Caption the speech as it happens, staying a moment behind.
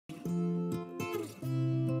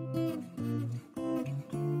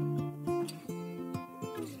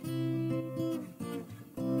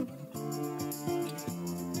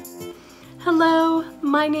Hello,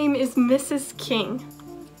 my name is Mrs. King.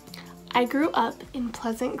 I grew up in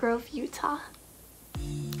Pleasant Grove, Utah.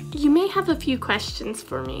 You may have a few questions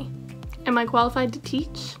for me. Am I qualified to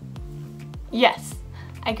teach? Yes,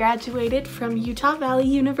 I graduated from Utah Valley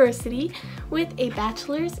University with a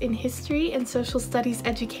bachelor's in history and social studies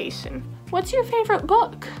education. What's your favorite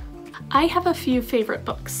book? I have a few favorite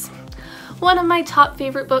books. One of my top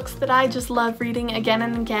favorite books that I just love reading again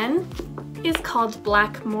and again is called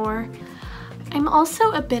Blackmore. I'm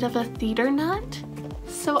also a bit of a theater nut,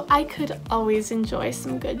 so I could always enjoy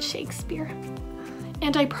some good Shakespeare.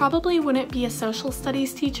 And I probably wouldn't be a social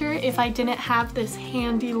studies teacher if I didn't have this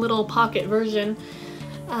handy little pocket version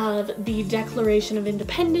of the Declaration of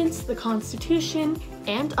Independence, the Constitution,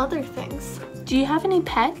 and other things. Do you have any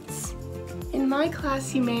pets? In my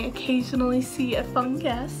class, you may occasionally see a fun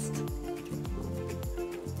guest.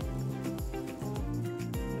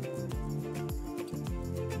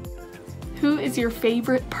 Who is your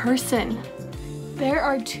favorite person? There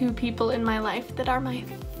are two people in my life that are my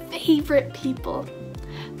favorite people.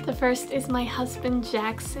 The first is my husband,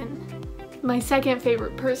 Jackson. My second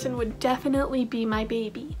favorite person would definitely be my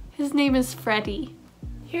baby. His name is Freddie.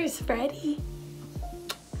 Here's Freddie.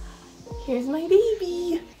 Here's my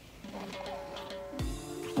baby.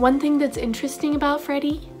 One thing that's interesting about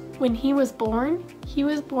Freddie, when he was born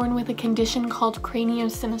with a condition called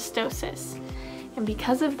craniosynostosis. And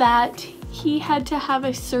because of that, he had to have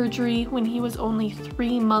a surgery when he was only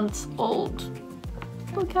 3 months old.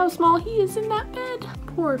 Look how small he is in that bed.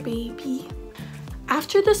 Poor baby.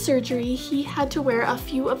 After the surgery, he had to wear a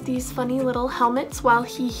few of these funny little helmets while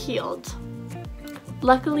he healed.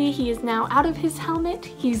 Luckily, he is now out of his helmet,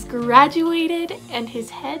 he's graduated, and his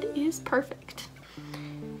head is perfect.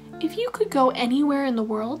 If you could go anywhere in the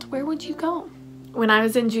world, where would you go? When I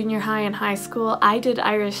was in junior high and high school, I did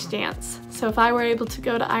Irish dance. So if I were able to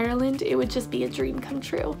go to Ireland, it would just be a dream come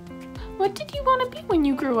true. What did you want to be when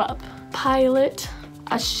you grew up? Pilot,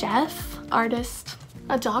 a chef, artist,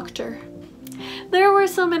 a doctor. There were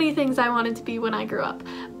so many things I wanted to be when I grew up,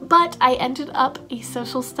 but I ended up a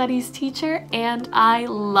social studies teacher and I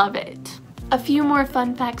love it. A few more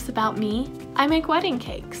fun facts about me. I make wedding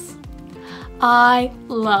cakes. I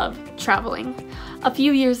love traveling. A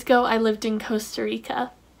few years ago, I lived in Costa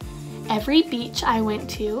Rica. Every beach I went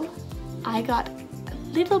to, I got a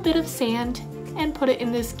little bit of sand and put it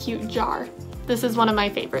in this cute jar. This is one of my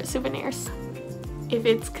favorite souvenirs. If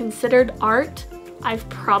it's considered art, I've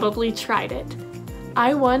probably tried it.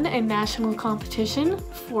 I won a national competition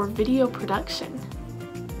for video production.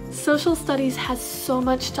 Social studies has so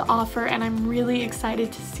much to offer and I'm really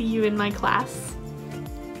excited to see you in my class.